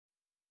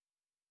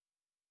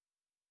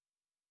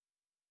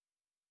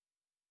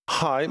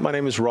Hi, my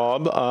name is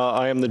Rob.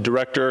 I am the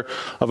director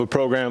of a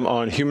program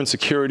on human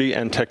security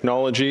and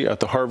technology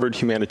at the Harvard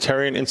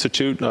Humanitarian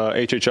Institute.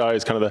 HHI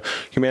is kind of the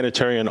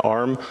humanitarian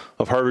arm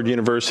of Harvard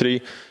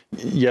University.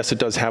 Yes, it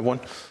does have one.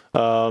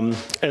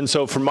 And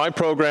so for my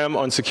program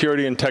on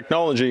security and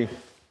technology,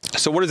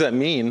 so what does that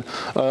mean?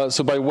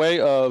 So by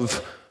way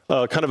of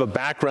kind of a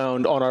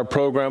background on our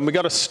program, we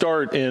got to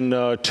start in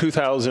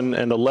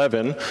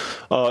 2011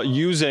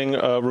 using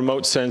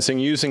remote sensing,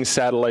 using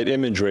satellite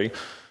imagery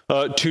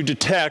to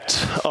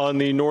detect on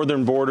the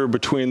northern border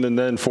between the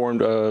then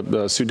formed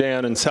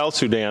Sudan and South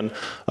Sudan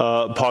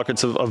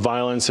pockets of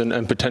violence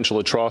and potential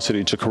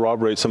atrocity, to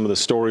corroborate some of the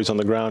stories on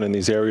the ground in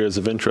these areas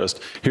of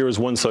interest. Here is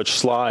one such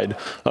slide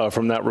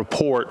from that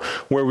report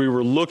where we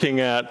were looking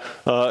at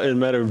in a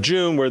matter of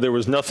June where there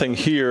was nothing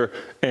here,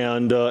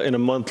 and in a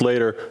month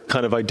later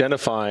kind of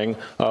identifying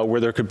where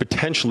there could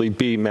potentially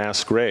be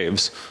mass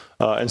graves.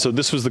 And so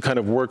this was the kind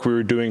of work we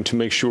were doing to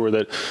make sure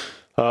that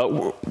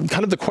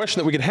kind of the question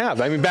that we could have.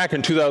 I mean, back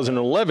in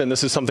 2011,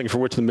 this is something for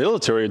which the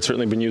military had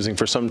certainly been using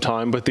for some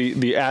time, but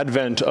the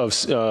advent of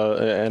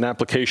an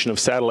application of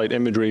satellite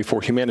imagery for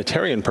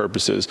humanitarian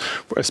purposes,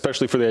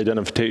 especially for the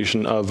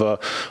identification of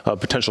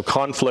potential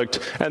conflict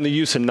and the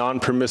use in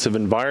non-permissive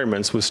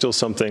environments, was still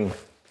something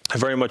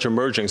very much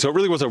emerging. So it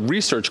really was a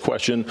research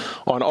question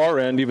on our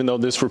end, even though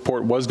this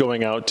report was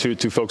going out to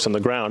folks on the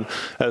ground,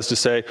 as to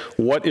say,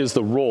 what is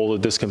the role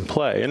that this can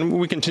play? And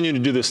we continue to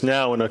do this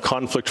now in a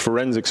conflict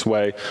forensics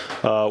way,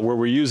 where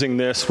we're using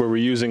this, where we're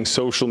using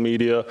social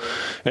media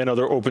and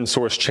other open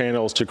source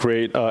channels to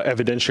create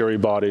evidentiary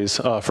bodies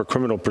for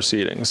criminal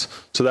proceedings.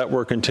 So that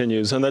work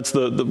continues. And that's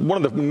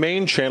one of the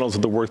main channels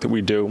of the work that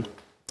we do.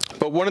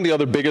 But one of the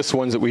other biggest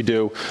ones that we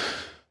do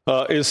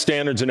is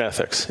standards and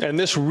ethics. And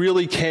this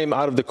really came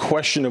out of the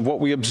question of what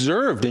we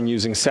observed in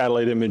using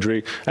satellite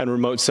imagery and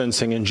remote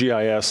sensing and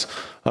GIS,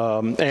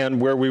 and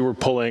where we were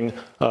pulling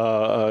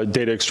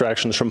data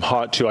extractions from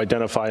HOT to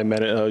identify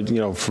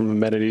from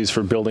amenities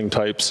for building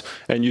types,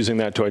 and using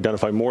that to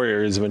identify more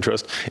areas of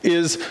interest,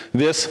 is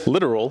this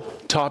literal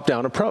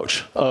top-down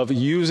approach of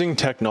using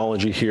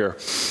technology here.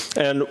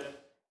 And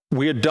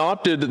we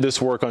adopted this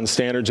work on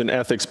standards and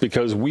ethics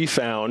because we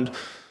found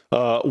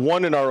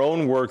one in our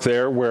own work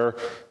there where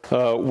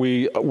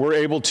we were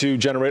able to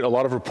generate a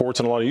lot of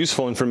reports and a lot of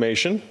useful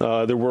information.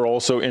 There were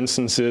also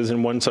instances,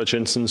 in one such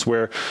instance,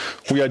 where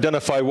we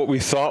identified what we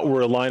thought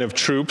were a line of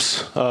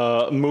troops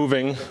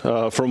moving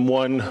from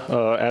one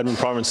admin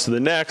province to the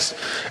next,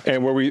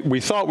 and where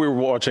we thought we were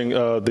watching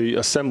the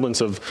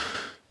semblance of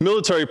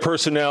military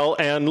personnel,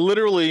 and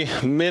literally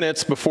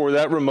minutes before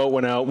that remote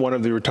went out, one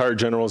of the retired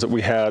generals that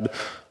we had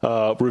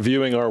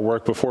reviewing our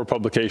work before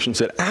publication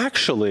said,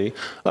 actually,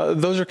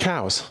 those are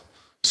cows.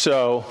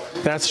 So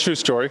that's a true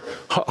story.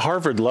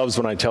 Harvard loves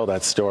when I tell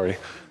that story.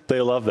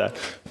 They love that.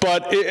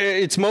 But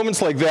it's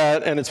moments like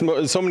that, and it's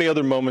so many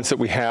other moments that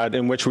we had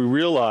in which we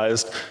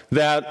realized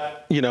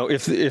that,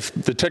 if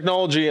the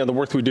technology and the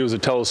work that we do as a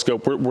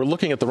telescope, we're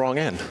looking at the wrong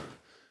end.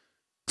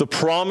 The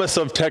promise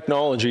of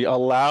technology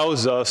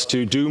allows us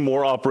to do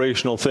more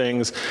operational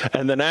things,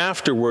 and then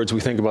afterwards we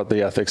think about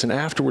the ethics, and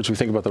afterwards we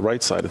think about the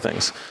right side of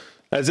things.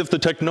 As if the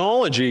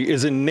technology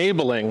is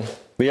enabling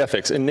the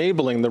ethics,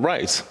 enabling the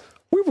rights.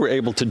 We were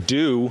able to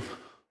do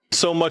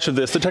so much of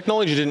this. The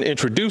technology didn't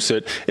introduce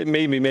it. It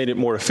maybe made it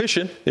more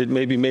efficient. It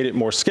maybe made it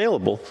more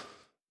scalable.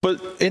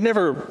 But it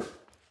never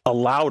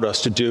allowed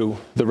us to do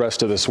the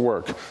rest of this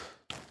work.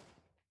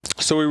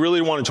 So we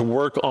really wanted to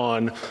work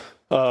on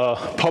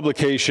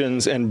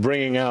publications and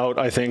bringing out,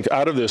 I think,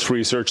 out of this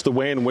research, the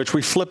way in which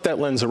we flip that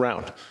lens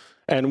around.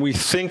 And we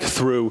think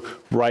through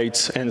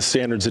rights and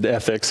standards and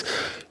ethics,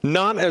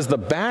 not as the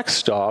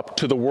backstop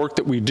to the work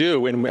that we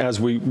do and as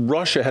we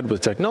rush ahead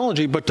with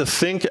technology, but to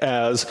think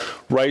as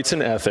rights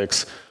and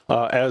ethics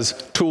as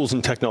tools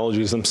and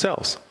technologies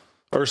themselves.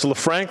 Ursula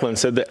Franklin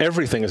said that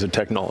everything is a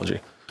technology.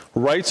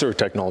 Rights are a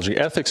technology,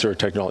 ethics are a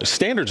technology,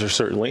 standards are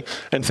certainly,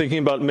 and thinking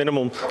about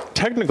minimum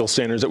technical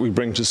standards that we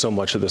bring to so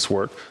much of this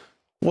work,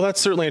 well,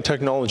 that's certainly a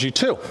technology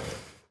too.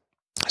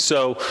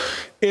 So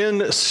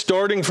in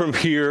starting from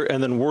here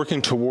and then working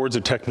towards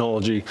a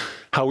technology,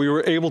 how we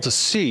were able to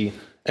see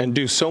and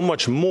do so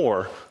much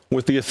more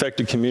with the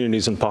affected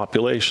communities and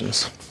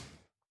populations.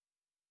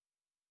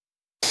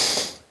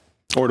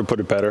 Or to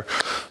put it better,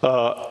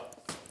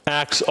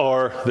 acts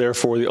are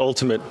therefore the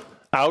ultimate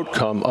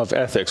outcome of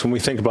ethics, when we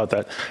think about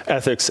that,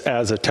 ethics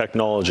as a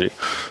technology.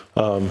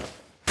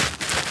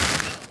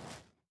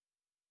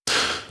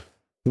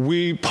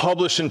 We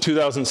published in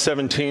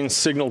 2017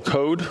 Signal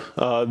Code.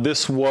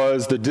 This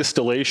was the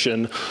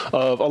distillation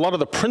of a lot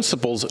of the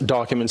principles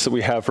documents that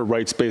we have for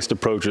rights-based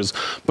approaches,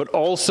 but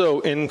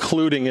also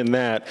including in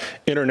that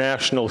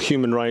international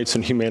human rights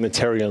and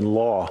humanitarian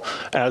law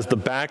as the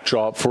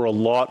backdrop for a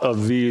lot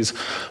of these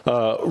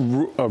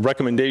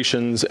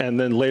recommendations. And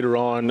then later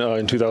on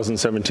in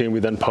 2017, we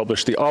then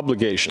published the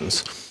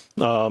obligations,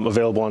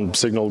 available on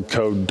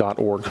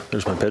signalcode.org.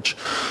 There's my pitch.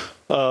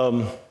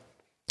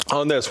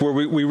 on this, where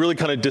we really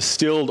kind of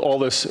distilled all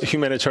this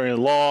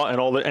humanitarian law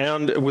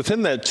and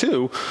within that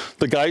too,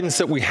 the guidance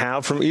that we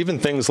have from even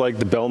things like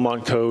the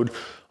Belmont Code,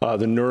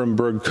 the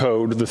Nuremberg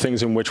Code, the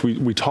things in which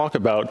we talk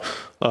about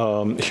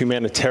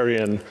human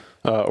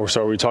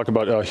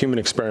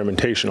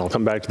experimentation. I'll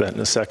come back to that in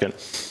a second.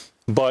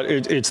 But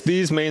it's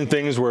these main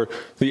things where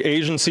the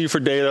Agency for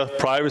Data,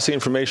 Privacy,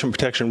 Information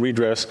Protection,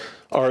 Redress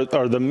are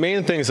the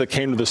main things that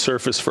came to the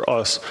surface for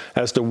us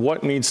as to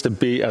what needs to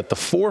be at the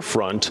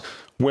forefront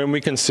when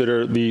we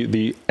consider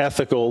the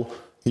ethical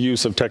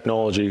use of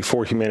technology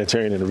for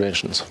humanitarian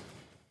interventions.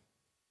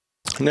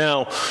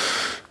 Now,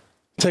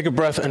 take a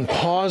breath and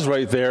pause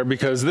right there,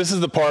 because this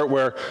is the part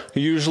where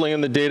usually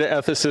in the data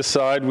ethicist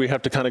side, we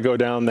have to kind of go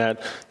down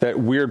that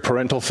weird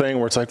parental thing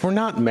where it's like, we're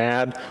not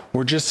mad,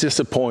 we're just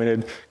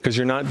disappointed because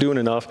you're not doing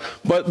enough.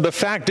 But the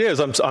fact is,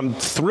 I'm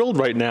thrilled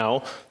right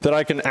now that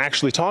I can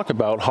actually talk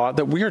about HOT,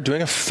 that we are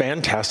doing a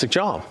fantastic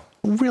job.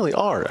 We really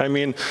are. I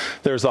mean,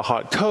 there's a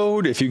HOT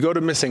code. If you go to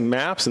missing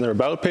maps in their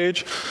about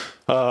page,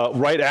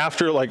 right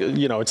after,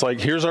 it's like,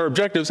 here's our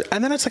objectives.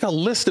 And then it's like a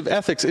list of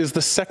ethics is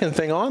the second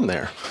thing on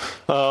there.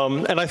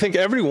 And I think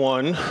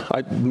everyone,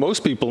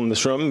 most people in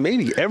this room,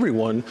 maybe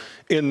everyone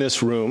in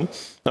this room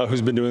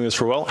who's been doing this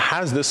for a while,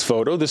 has this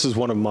photo. This is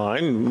one of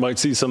mine. You might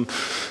see some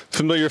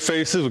familiar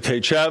faces with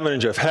Kate Chapman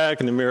and Jeff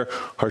Hack and Amir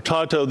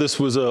Hartato. This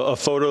was a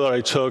photo that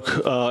I took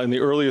in the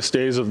earliest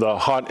days of the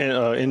HOT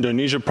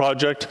Indonesia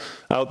project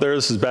out there.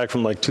 This is back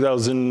from like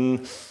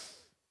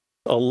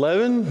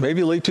 2011,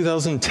 maybe late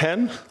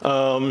 2010.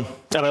 And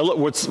I look,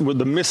 what's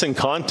the missing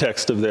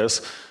context of this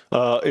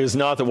is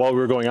not that while we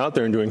were going out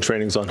there and doing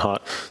trainings on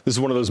HOT, this is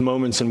one of those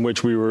moments in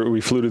which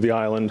we flew to the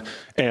island,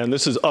 and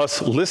this is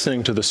us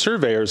listening to the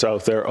surveyors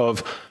out there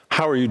of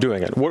how are you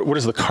doing it? What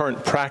is the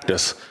current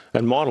practice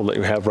and model that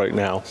you have right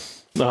now?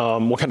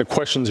 What kind of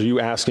questions are you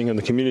asking in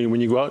the community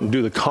when you go out and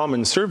do the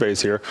common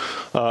surveys here?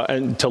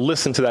 And to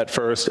listen to that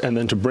first, and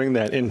then to bring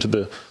that into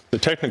the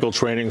technical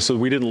training so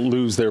we didn't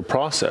lose their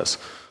process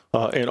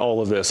in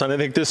all of this. And I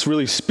think this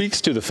really speaks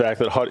to the fact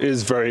that HOT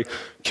is very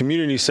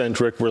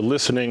community-centric. We're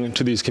listening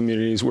to these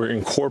communities. We're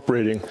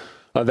incorporating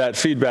that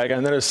feedback,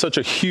 and that is such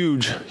a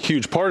huge,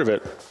 huge part of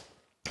it.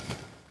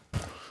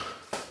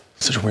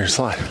 Such a weird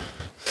slide.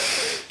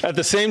 At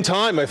the same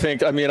time,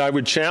 I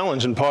would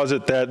challenge and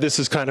posit that this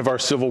is kind of our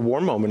Civil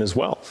War moment as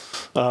well,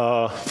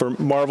 for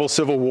Marvel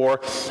Civil War.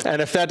 And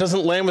if that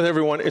doesn't land with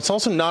everyone, it's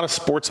also not a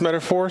sports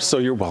metaphor, so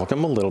you're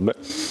welcome a little bit.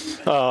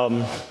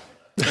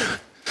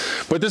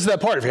 But this is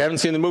that part, if you haven't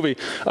seen the movie,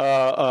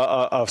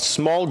 a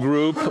small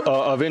group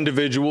of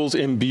individuals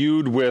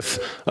imbued with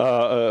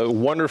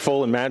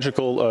wonderful and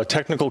magical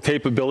technical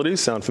capabilities,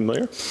 sound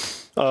familiar,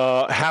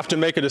 have to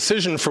make a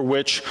decision for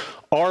which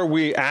are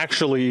we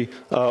actually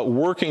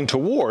working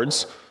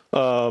towards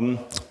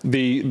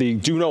the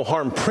do no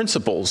harm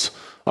principles.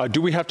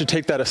 Do we have to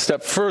take that a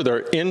step further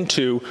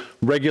into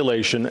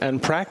regulation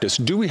and practice?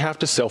 Do we have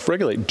to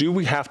self-regulate? Do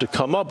we have to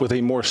come up with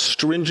a more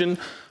stringent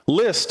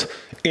list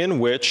in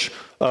which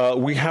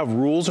we have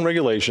rules and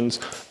regulations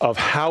of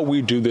how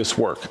we do this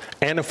work?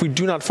 And if we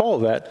do not follow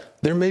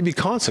that, there may be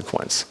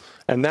consequence.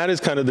 And that is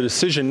kind of the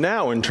decision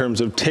now in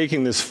terms of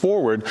taking this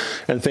forward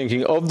and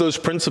thinking of those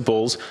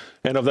principles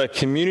and of that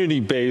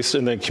community-based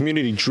and that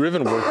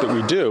community-driven work that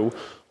we do.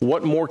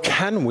 What more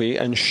can we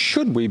and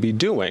should we be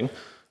doing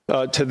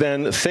to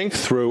then think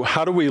through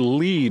how do we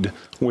lead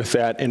with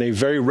that in a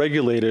very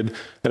regulated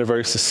and a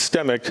very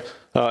systemic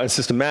and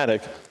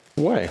systematic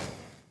way?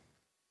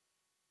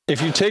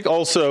 If you take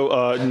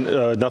also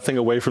nothing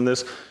away from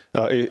this,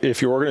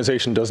 if your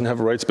organization doesn't have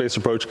a rights-based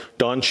approach,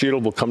 Don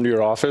Cheadle will come to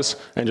your office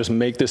and just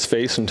make this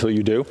face until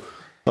you do.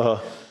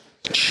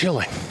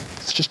 Chilling.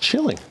 It's just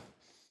chilling.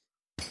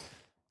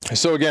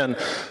 So again,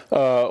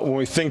 when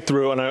we think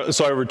through,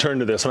 so I return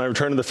to this, and I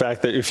return to the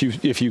fact that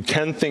if you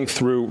can think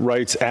through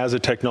rights as a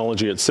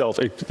technology itself,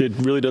 it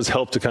really does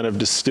help to kind of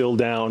distill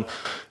down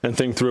and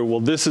think through,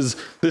 well, this is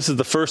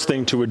the first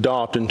thing to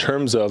adopt in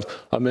terms of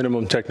a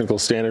minimum technical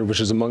standard, which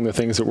is among the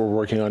things that we're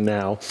working on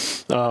now,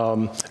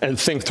 and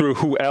think through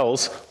who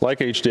else, like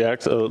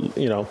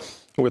HDX,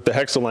 with the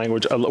Hexa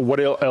language, what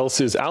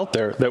else is out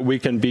there that we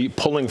can be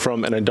pulling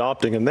from and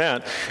adopting in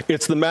that.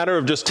 It's the matter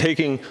of just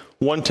taking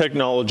one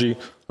technology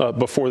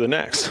before the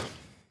next.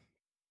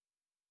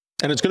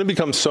 And it's going to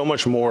become so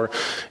much more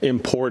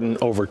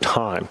important over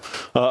time.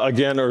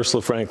 Again,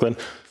 Ursula Franklin,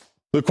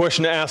 the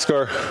question to ask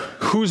are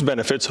whose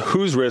benefits,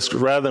 whose risk,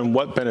 rather than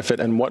what benefit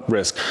and what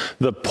risk.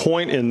 The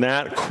point in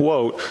that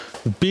quote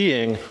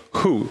being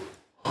who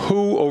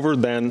over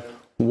then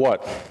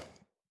what.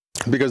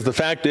 Because the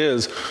fact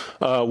is,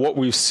 what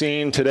we've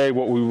seen today,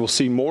 what we will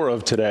see more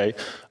of today,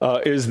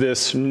 is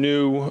this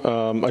new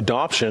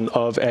adoption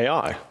of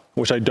AI,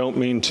 which I don't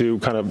mean to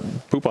kind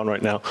of poop on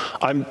right now.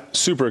 I'm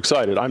super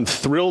excited. I'm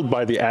thrilled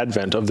by the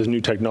advent of this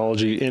new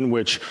technology in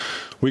which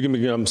we can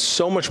become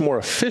so much more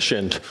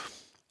efficient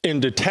in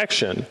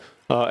detection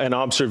and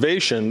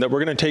observation that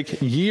we're going to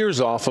take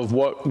years off of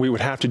what we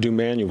would have to do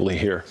manually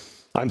here.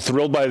 I'm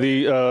thrilled by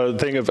the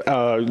thing of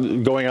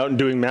going out and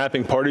doing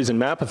mapping parties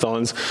and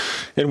mapathons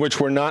in which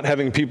we're not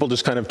having people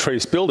just kind of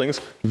trace buildings.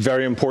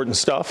 Very important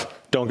stuff,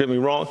 don't get me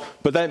wrong.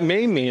 But that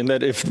may mean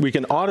that if we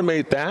can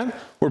automate that,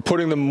 we're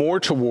putting them more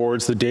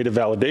towards the data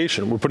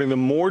validation. We're putting them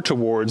more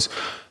towards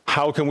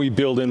how can we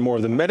build in more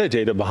of the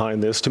metadata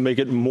behind this to make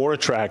it more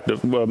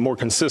attractive, more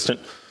consistent,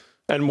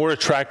 and more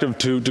attractive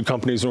to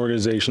companies and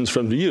organizations for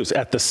them to use.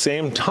 At the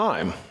same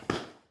time,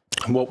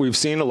 what we've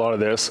seen a lot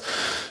of this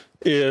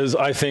is,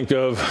 I think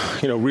of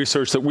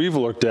research that we've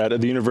looked at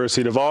the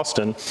University of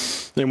Austin,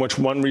 in which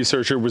one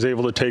researcher was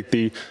able to take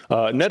the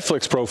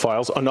Netflix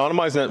profiles,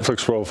 anonymized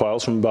Netflix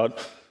profiles from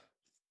about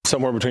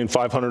somewhere between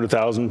 500 to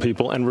 1,000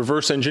 people, and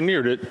reverse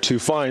engineered it to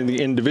find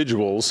the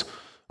individuals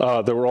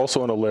that were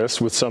also on a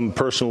list with some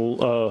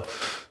personal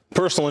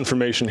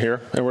information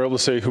here, and we're able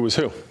to say who was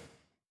who.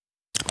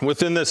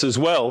 Within this as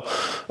well,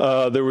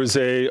 there was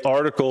an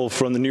article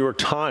from the New York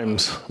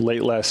Times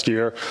late last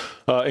year,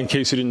 in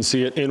case you didn't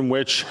see it, in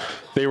which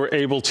they were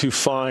able to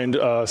find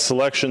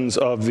selections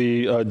of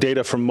the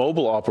data from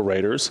mobile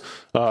operators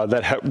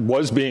that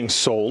was being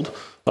sold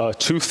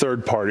to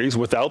third parties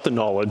without the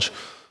knowledge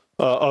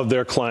of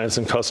their clients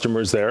and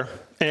customers there.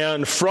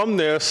 And from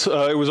this,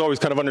 it was always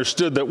kind of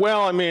understood that,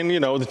 well, I mean,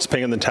 it's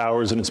pinging the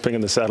towers and it's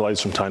pinging the satellites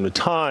from time to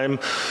time,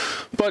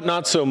 but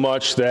not so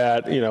much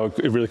that,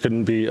 it really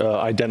couldn't be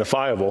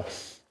identifiable.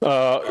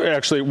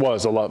 Actually, it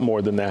was a lot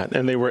more than that.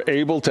 And they were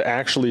able to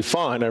actually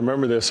find, I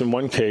remember this in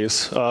one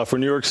case for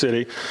New York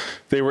City,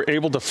 they were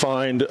able to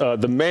find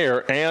the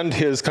mayor and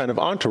his kind of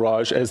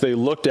entourage as they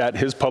looked at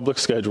his public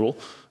schedule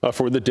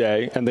for the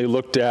day, and they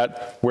looked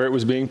at where it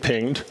was being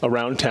pinged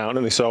around town,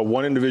 and they saw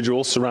one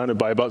individual surrounded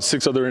by about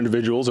 6 other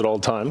individuals at all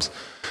times.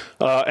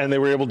 And they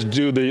were able to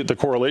do the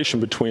correlation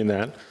between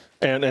that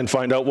and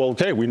find out, well,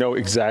 okay, we know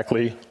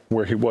exactly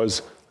where he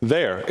was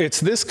there.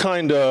 It's this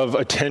kind of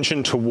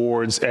attention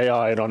towards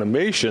AI and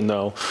automation,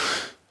 though,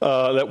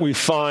 that we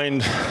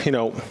find,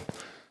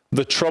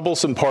 the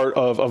troublesome part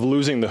of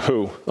losing the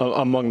who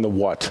among the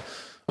what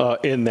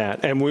in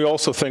that. And we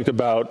also think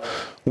about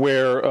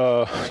where,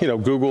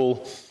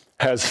 Google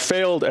has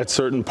failed at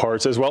certain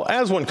parts, as well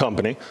as one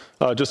company,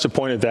 just to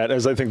point at that,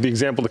 as I think the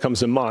example that comes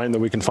to mind, that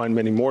we can find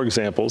many more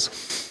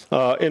examples,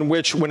 in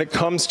which when it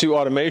comes to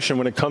automation,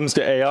 when it comes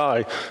to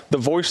AI, the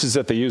voices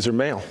that they use are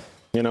male,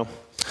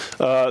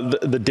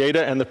 The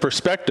data and the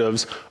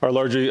perspectives are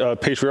largely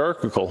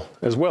patriarchal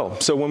as well.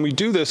 So when we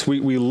do this,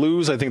 we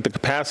lose, I think, the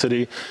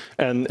capacity,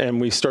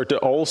 and we start to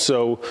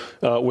also,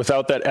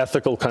 without that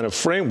ethical kind of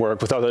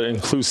framework, without that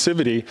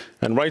inclusivity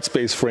and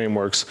rights-based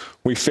frameworks,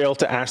 we fail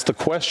to ask the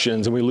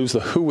questions, and we lose the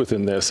who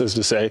within this, as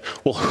to say,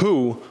 well,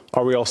 who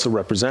are we also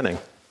representing?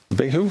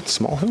 Big who,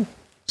 small who?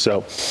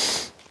 So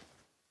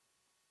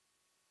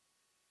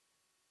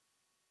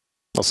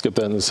I'll skip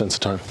that in the sense of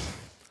time.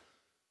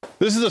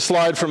 This is a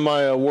slide from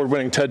my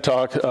award-winning TED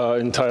Talk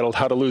entitled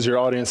How to Lose Your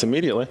Audience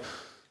Immediately.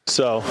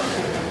 So,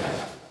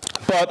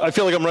 but I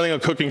feel like I'm running a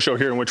cooking show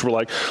here in which we're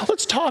like,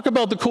 let's talk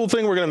about the cool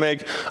thing we're going to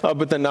make,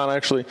 but then not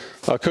actually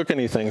cook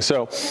anything.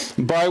 So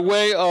by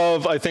way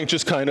of, I think,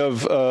 just kind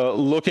of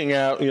looking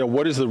at,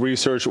 what is the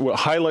research, what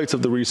highlights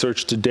of the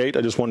research to date,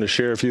 I just wanted to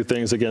share a few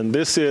things. Again,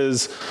 this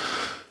is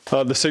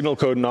the signal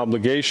code and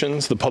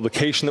obligations, the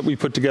publication that we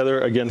put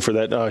together, again, for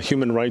that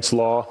human rights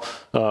law,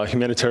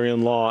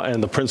 humanitarian law,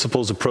 and the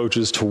principles,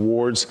 approaches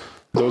towards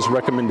those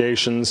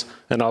recommendations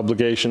and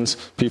obligations.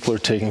 People are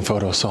taking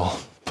photos, so I'll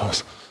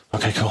pause.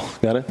 Okay, cool.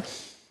 Got it?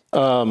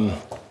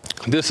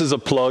 This is a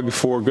plug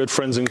for good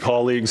friends and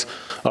colleagues,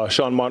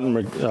 Sean Martin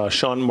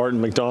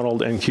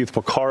McDonald and Keith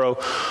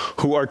Porcaro,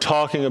 who are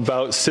talking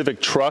about civic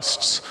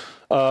trusts.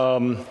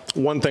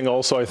 One thing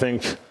also, I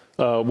think,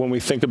 when we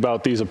think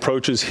about these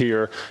approaches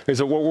here, is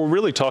that what we're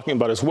really talking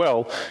about as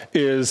well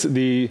is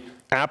the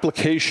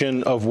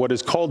application of what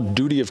is called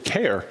duty of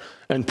care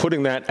and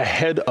putting that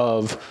ahead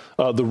of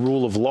the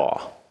rule of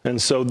law. And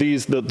so the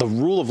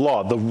rule of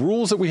law, the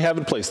rules that we have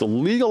in place, the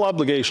legal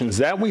obligations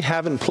that we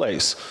have in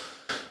place,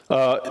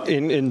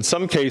 in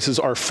some cases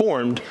are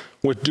formed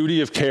with duty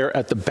of care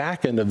at the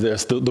back end of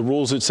this, the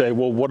rules that say,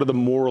 well, what are the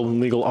moral and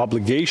legal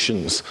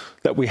obligations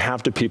that we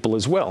have to people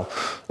as well?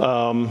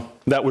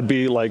 That would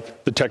be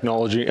like the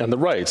technology and the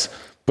rights.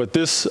 But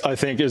this, I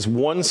think, is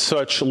one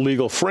such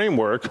legal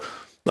framework.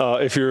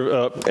 If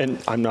you're, and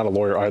I'm not a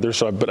lawyer either,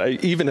 so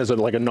even as a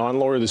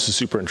non-lawyer, this is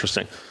super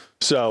interesting.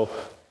 So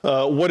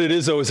what it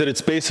is, though, is that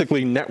it's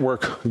basically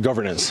network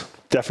governance.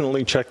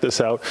 Definitely check this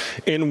out,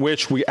 in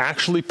which we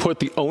actually put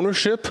the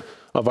ownership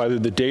of either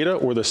the data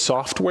or the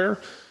software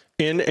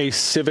in a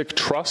civic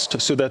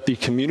trust so that the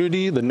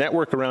community, the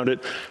network around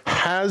it,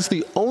 has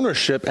the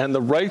ownership and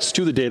the rights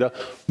to the data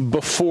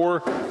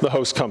before the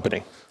host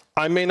company.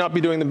 I may not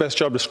be doing the best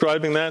job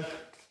describing that.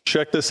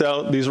 Check this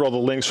out. These are all the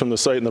links from the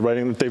site and the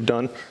writing that they've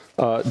done.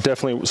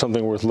 Definitely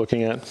something worth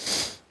looking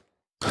at.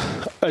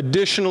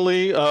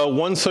 Additionally,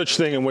 one such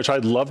thing in which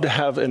I'd love to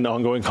have an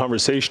ongoing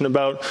conversation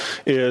about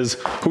is,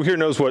 who here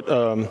knows what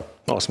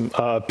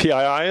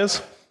PII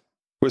is?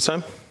 Which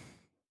time?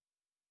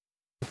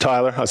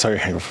 Tyler, I saw your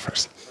hand up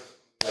first.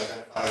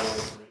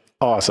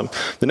 Awesome.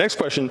 The next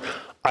question,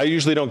 I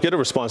usually don't get a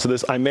response to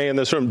this. I may in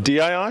this room.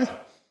 DII?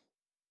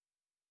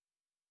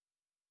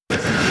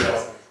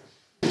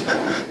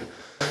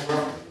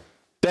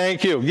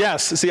 Thank you.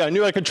 Yes. See, I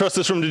knew I could trust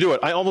this room to do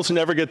it. I almost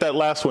never get that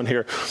last one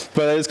here,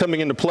 but it is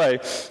coming into play.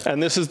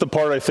 And this is the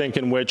part, I think,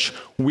 in which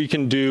we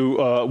can do,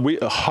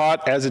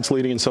 HOT, as it's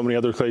leading in so many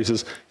other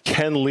places,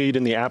 can lead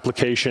in the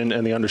application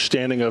and the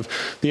understanding of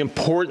the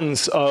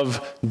importance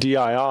of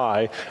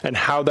DII and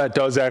how that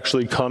does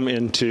actually come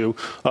into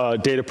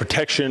data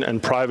protection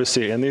and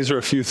privacy. And these are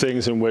a few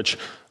things in which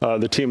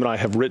the team and I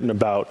have written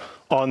about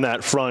on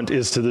that front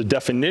is to the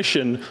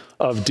definition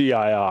of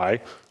DII.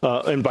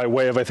 And by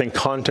way of, I think,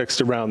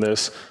 context around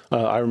this,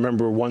 I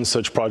remember one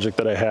such project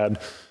that I had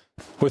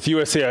with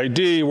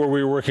USAID where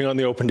we were working on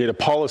the open data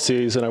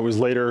policies, and I was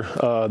later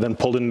then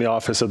pulled into the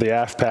office of the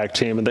AFPAC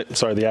team, and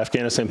the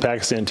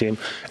Afghanistan-Pakistan team,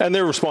 and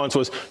their response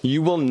was,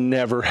 you will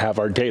never have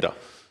our data.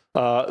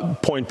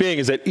 Point being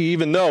is that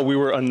even though we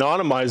were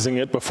anonymizing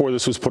it before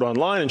this was put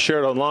online and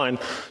shared online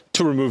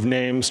to remove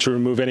names, to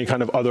remove any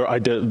kind of other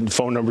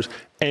phone numbers,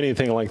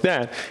 anything like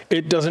that,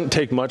 it doesn't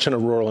take much in a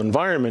rural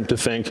environment to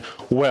think,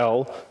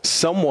 well,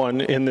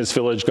 someone in this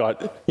village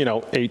got,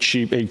 8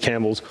 sheep, 8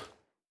 camels.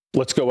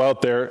 Let's go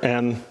out there,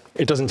 and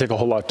it doesn't take a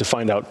whole lot to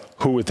find out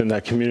who within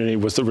that community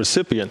was the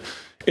recipient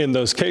in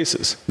those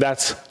cases.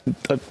 That's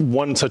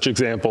one such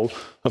example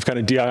of kind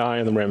of DII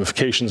and the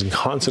ramifications and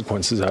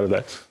consequences out of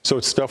that. So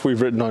it's stuff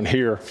we've written on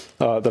here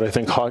that I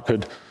think HOT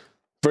could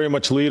very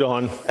much lead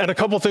on. And a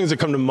couple things that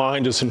come to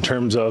mind just in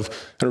terms of,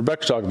 and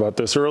Rebecca talked about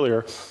this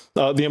earlier,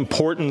 the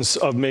importance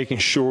of making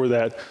sure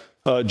that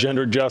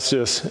gender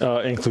justice,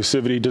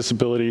 inclusivity,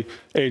 disability,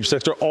 age,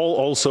 sex are all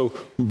also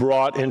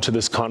brought into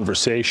this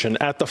conversation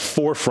at the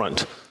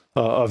forefront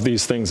of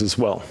these things as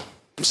well.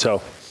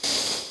 So,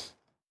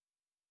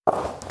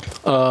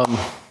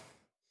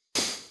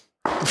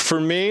 for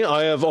me,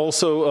 I have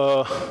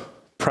also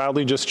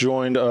proudly just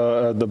joined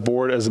the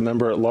board as a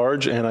member at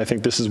large, and I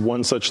think this is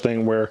one such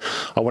thing where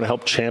I want to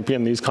help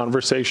champion these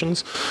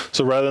conversations.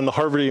 So rather than the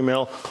Harvard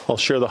email, I'll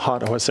share the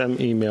HOT OSM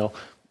email.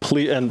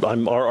 Please, and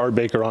I'm R.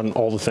 Baker on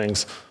all the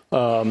things,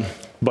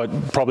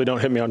 but probably don't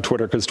hit me on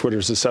Twitter because Twitter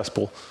is a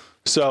cesspool.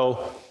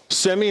 So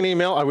send me an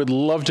email. I would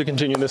love to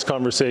continue this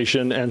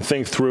conversation and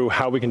think through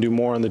how we can do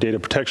more on the data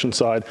protection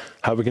side,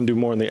 how we can do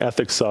more on the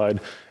ethics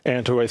side,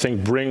 and to, I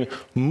think, bring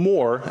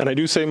more, and I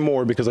do say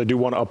more because I do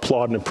want to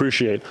applaud and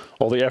appreciate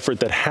all the effort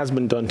that has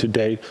been done to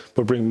date,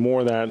 but bring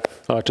more of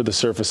that to the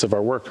surface of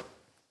our work.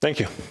 Thank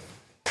you.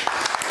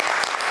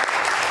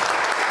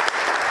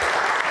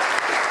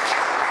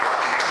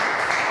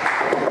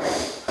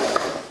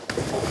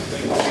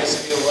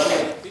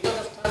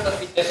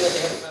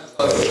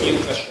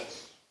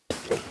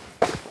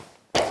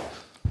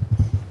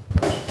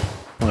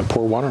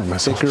 Pour water on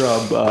myself. Thank you,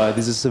 Rob.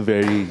 This is a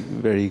very,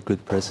 very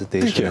good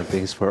presentation. Thank you. And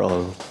thanks for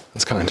all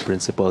That's kind. the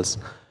principles.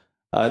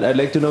 I'd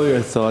like to know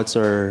your thoughts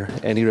or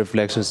any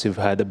reflections you've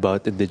had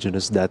about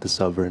indigenous data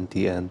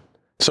sovereignty and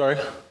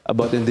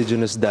about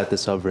indigenous data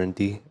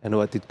sovereignty and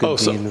what it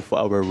could mean for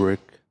our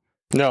work.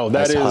 No,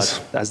 that is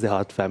as the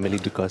HOT family,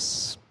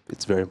 because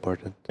it's very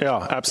important.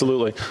 Yeah,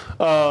 absolutely.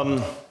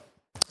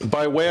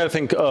 By way, I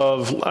think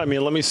of, let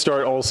me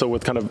start also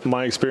with kind of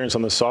my experience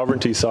on the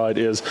sovereignty side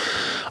is,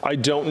 I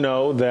don't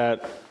know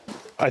that,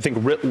 I think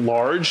writ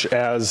large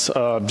as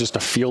just a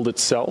field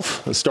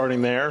itself,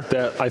 starting there,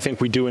 that I think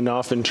we do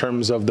enough in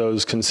terms of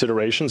those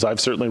considerations.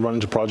 I've certainly run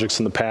into projects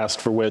in the past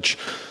for which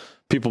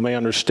people may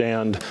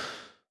understand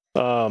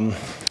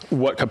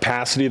what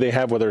capacity they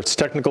have, whether it's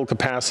technical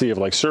capacity of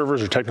like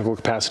servers or technical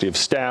capacity of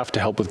staff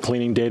to help with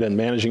cleaning data and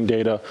managing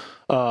data,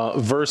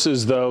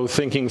 versus though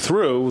thinking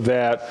through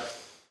that,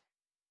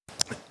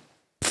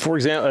 for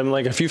example,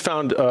 like if you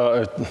found,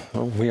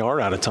 we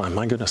are out of time,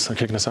 my goodness, they're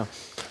kicking us out.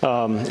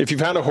 If you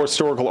found a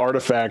historical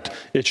artifact,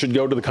 it should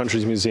go to the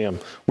country's museum.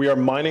 We are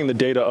mining the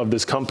data of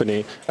this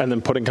company and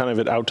then putting kind of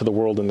it out to the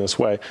world in this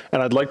way.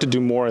 And I'd like to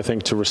do more, I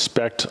think, to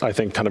respect, I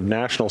think, kind of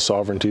national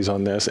sovereignties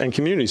on this and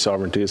community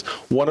sovereignties.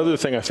 One other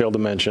thing I failed to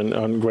mention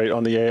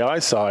on the AI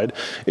side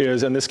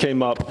is, and this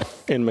came up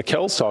in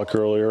Mikkel's talk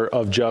earlier,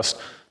 of just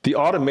the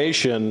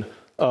automation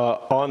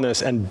on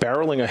this and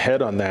barreling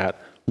ahead on that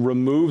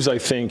removes, I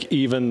think,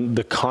 even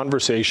the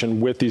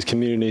conversation with these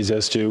communities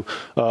as to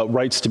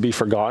rights to be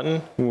forgotten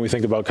when we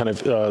think about kind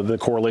of the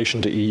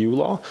correlation to EU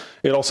law.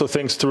 It also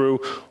thinks through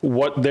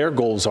what their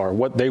goals are,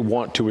 what they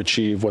want to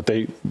achieve, what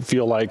they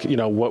feel like,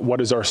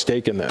 what is our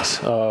stake in this?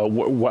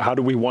 How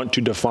do we want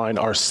to define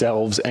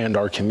ourselves and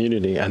our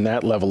community and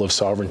that level of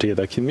sovereignty at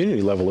that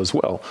community level as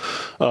well,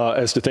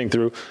 as to think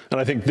through. And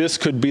I think this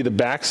could be the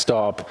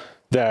backstop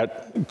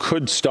that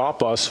could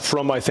stop us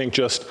from, I think,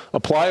 just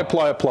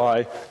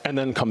apply, and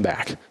then come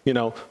back.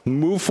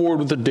 Move forward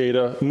with the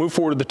data, move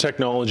forward with the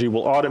technology,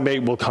 we'll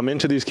automate, we'll come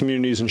into these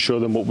communities and show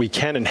them what we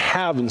can and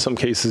have in some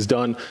cases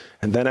done,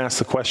 and then ask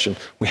the question.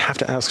 We have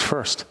to ask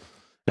first.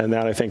 And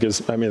that, I think, is,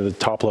 the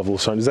top level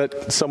of sovereignty. Does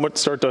that somewhat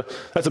start to,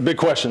 that's a big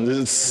question. Does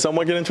it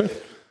somewhat get into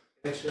it?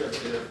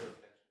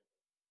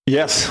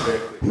 Yes.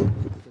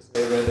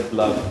 I read a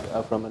blog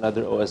from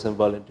another OSM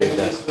volunteer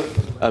that,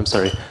 I'm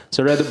sorry.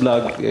 So I read a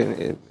blog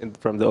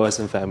from the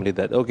OSM family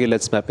that, okay,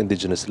 let's map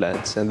indigenous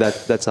lands. And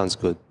that sounds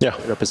good. Yeah.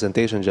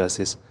 Representation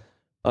justice.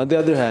 On the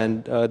other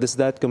hand, does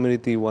that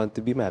community want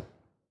to be mapped?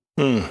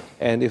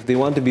 And if they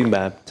want to be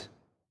mapped,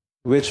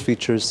 which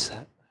features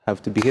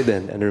have to be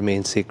hidden and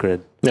remain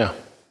sacred? Yeah.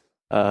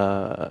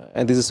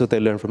 And this is what I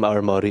learned from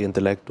our Maori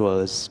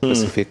intellectuals,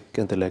 Pacific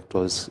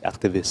intellectuals,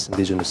 activists,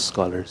 indigenous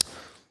scholars.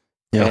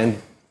 Yeah.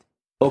 And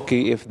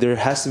okay, if there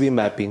has to be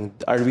mapping,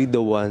 are we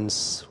the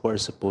ones who are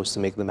supposed to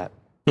make the map?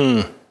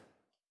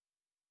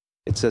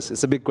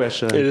 It's a big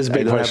question. It is a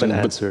big question. I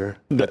don't have an answer,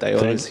 but I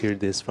always hear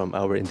this from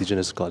our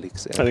indigenous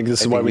colleagues. I think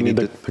this is why we need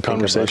the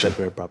conversation. Think about that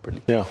very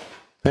properly. Yeah.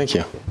 Thank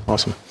you.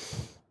 Awesome.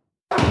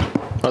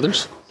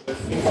 Others?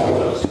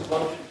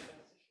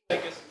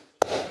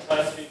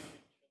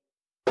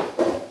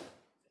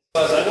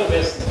 As I know,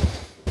 there's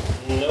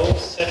no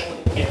session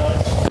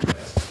behind.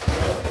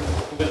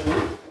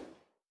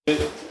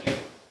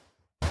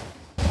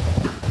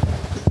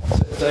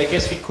 So I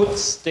guess we could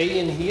stay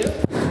in here,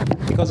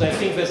 because I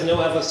think there's no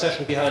other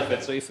session behind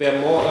that. So if there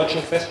are more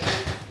urgent questions,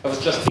 I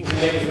was just thinking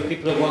maybe the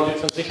people who want to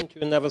transition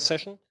to another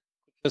session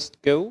could just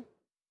go.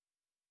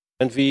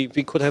 And we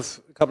could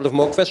have a couple of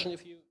more questions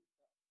if you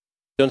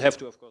don't have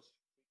to, of course.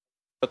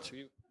 But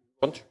you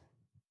want?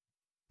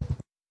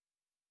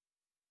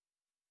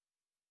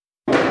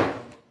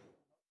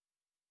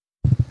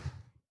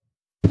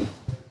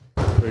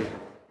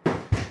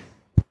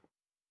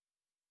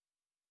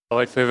 I'll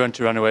wait for everyone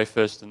to run away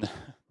first.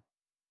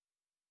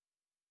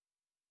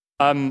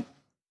 And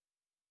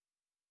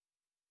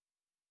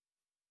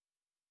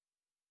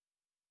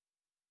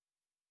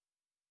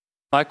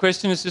my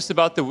question is just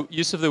about the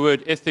use of the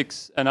word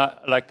ethics. And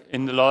like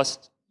in the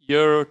last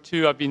year or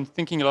two, I've been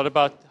thinking a lot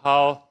about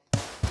how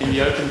in the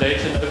open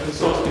data and open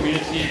source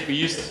community, we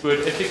use this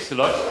word ethics a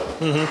lot.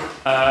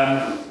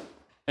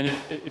 And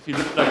if you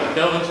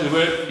delve into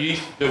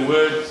the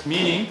word's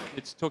meaning,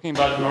 it's talking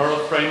about a moral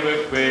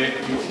framework where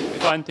you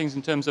define things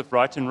in terms of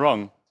right and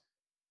wrong.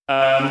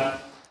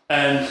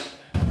 And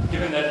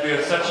given that we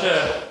are such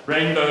a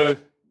rainbow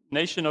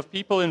nation of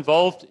people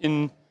involved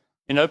in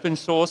open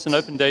source and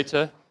open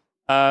data,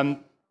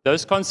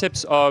 those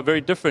concepts are very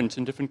different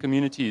in different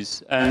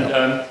communities. And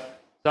so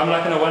I'm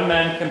like in a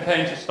one-man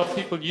campaign to stop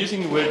people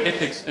using the word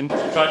ethics and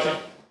to try to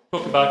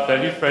talk about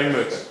value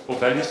frameworks or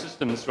value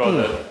systems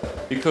rather,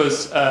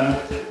 because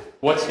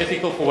what's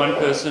ethical for one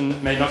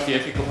person may not be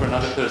ethical for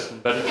another person,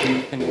 but if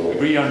we can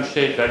agree on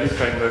shared value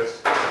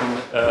frameworks in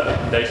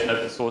open data and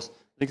open source, I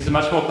think it's a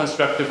much more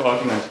constructive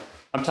argument.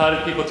 I'm tired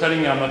of people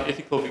telling me I'm not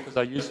ethical because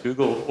I use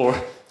Google, or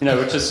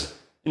which is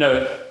I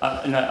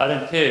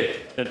don't care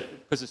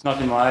because it's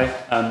not in my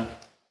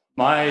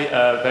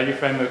value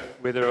framework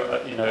whether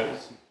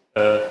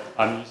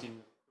I'm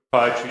using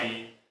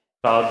proprietary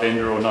cloud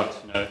vendor or not.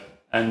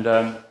 And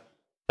I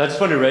just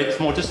want to raise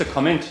more just a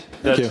comment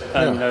that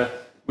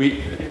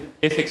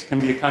ethics can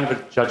be a kind of a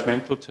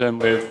judgmental term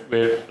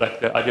where like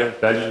the idea of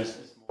values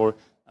is more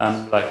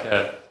like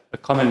a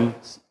common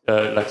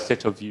like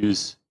set of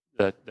views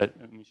that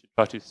we should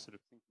try to sort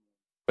of think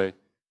in a way.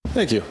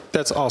 Thank you.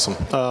 That's awesome.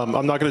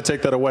 I'm not going to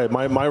take that away.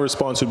 My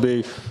response would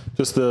be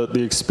just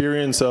the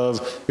experience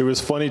of, it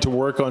was funny to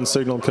work on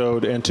signal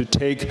code and to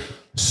take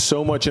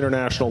so much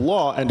international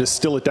law and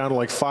distill it down to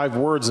like 5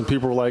 words, and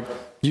people were like,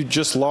 you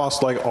just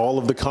lost like all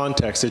of the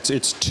context.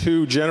 It's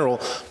too general.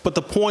 But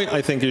the point,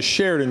 I think, is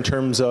shared in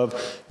terms of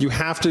you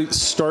have to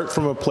start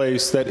from a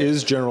place that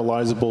is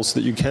generalizable so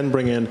that you can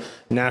bring in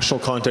national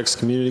context,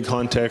 community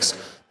context,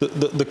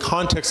 the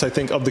context, I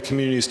think, of the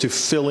communities to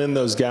fill in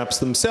those gaps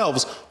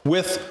themselves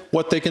with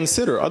what they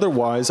consider.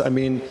 Otherwise, I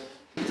mean,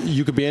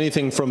 you could be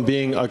anything from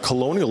being a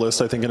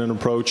colonialist, I think, in an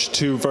approach,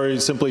 to very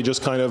simply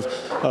just kind of,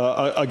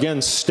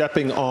 again,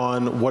 stepping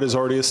on what is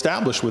already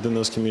established within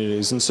those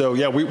communities. And so,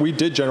 yeah, we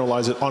did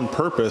generalize it on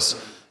purpose,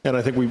 and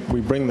I think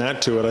we bring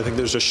that to it. I think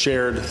there's a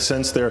shared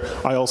sense there.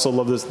 I also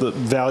love this, the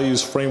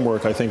values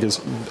framework, I think, is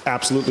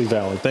absolutely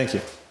valid. Thank you.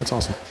 That's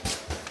awesome.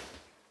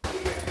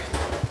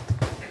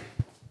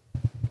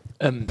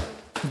 Thanks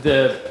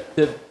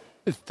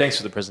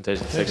for the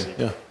presentation. It's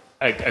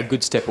a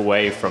good step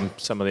away from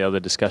some of the other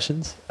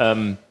discussions.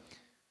 The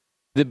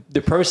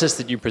process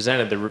that you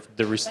presented, the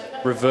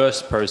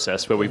reverse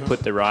process where we put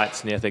the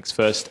rights and the ethics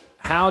first,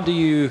 how do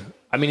you,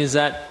 I mean,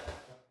 does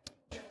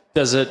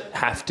it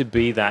have to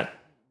be that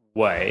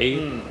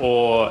way,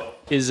 or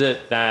is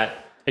it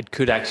that it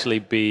could actually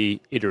be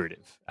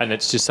iterative and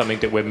it's just something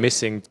that we're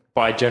missing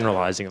by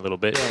generalizing a little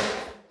bit?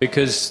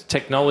 Because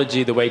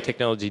technology, the way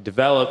technology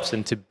develops,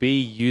 and to be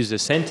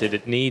user-centered,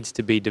 it needs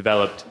to be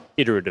developed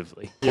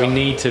iteratively. We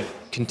need to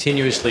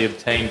continuously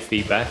obtain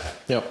feedback.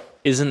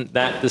 Isn't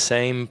that the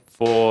same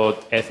for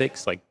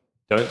ethics? Like,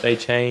 don't they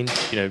change?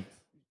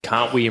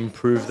 Can't we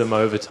improve them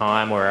over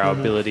time, or our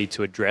ability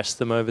to address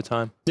them over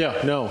time?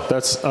 Yeah, no,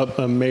 that's an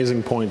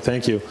amazing point.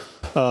 Thank you.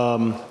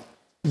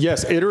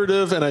 Yes,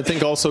 iterative, and I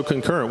think also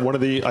concurrent. One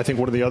of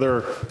the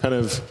other kind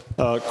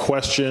of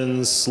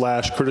questions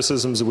 /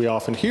 criticisms that we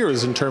often hear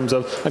is in terms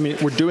of, I mean,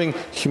 we're doing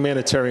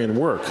humanitarian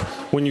work.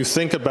 When you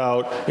think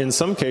about, in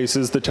some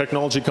cases, the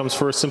technology comes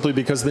first simply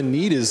because the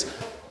need is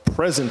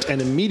present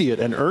and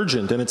immediate and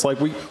urgent, and it's like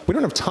we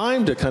don't have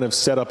time to kind of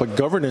set up a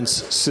governance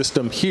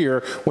system here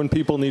when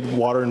people need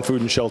water and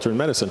food and shelter and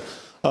medicine.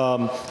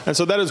 And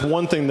so that is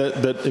one thing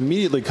that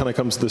immediately kind of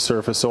comes to the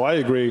surface. So I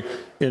agree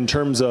in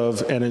terms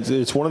of, and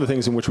it's one of the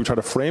things in which we try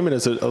to frame it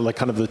as like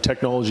kind of the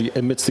technology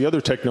amidst the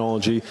other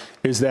technology,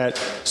 is that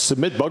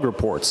submit bug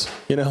reports.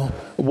 You know,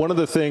 one of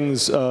the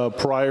things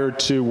prior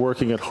to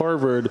working at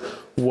Harvard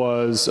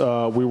was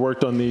we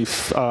worked on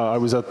I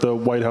was at the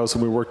White House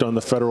and we worked on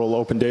the federal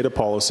open data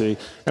policy,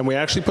 and we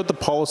actually put the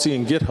policy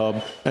in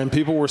GitHub, and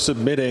people were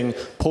submitting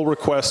pull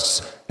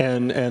requests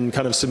and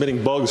kind of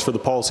submitting bugs for the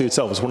policy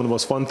itself. It's one of the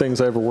most fun things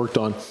I ever worked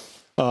on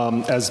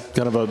as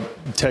kind of a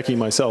techie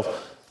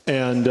myself.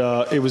 And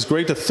it was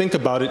great to think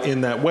about it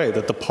in that way,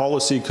 that the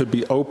policy could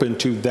be open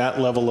to that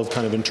level of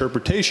kind of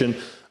interpretation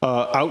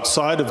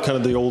outside of kind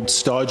of the old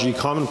stodgy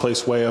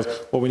commonplace way of,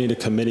 well, we need a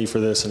committee for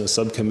this and a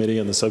subcommittee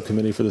and the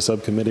subcommittee for the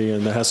subcommittee,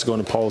 and that has to go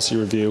into policy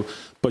review.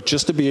 But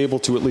just to be able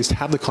to at least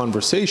have the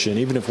conversation,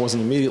 even if it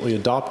wasn't immediately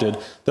adopted,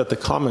 that the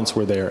comments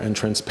were there and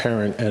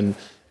transparent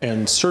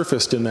and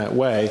surfaced in that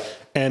way,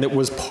 and it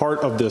was part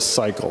of this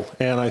cycle.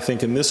 And I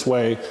think in this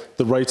way,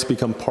 the rights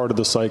become part of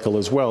the cycle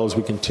as well as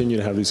we continue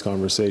to have these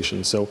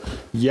conversations. So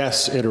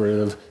yes,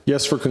 iterative,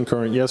 yes for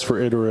concurrent, yes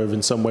for iterative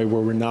in some way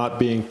where we're not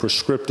being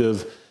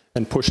prescriptive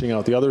and pushing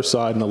out the other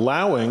side and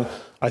allowing,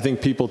 I think,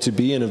 people to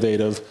be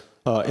innovative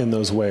in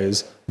those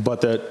ways,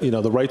 but that, you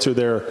know, the rights are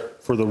there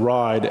for the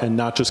ride and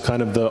not just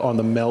kind of on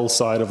the MEL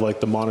side of like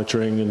the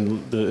monitoring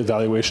and the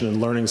evaluation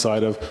and learning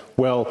side of,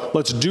 well,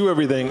 let's do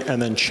everything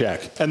and then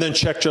check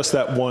just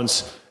that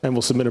once and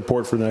we'll submit a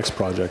report for the next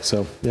project.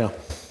 So, yeah.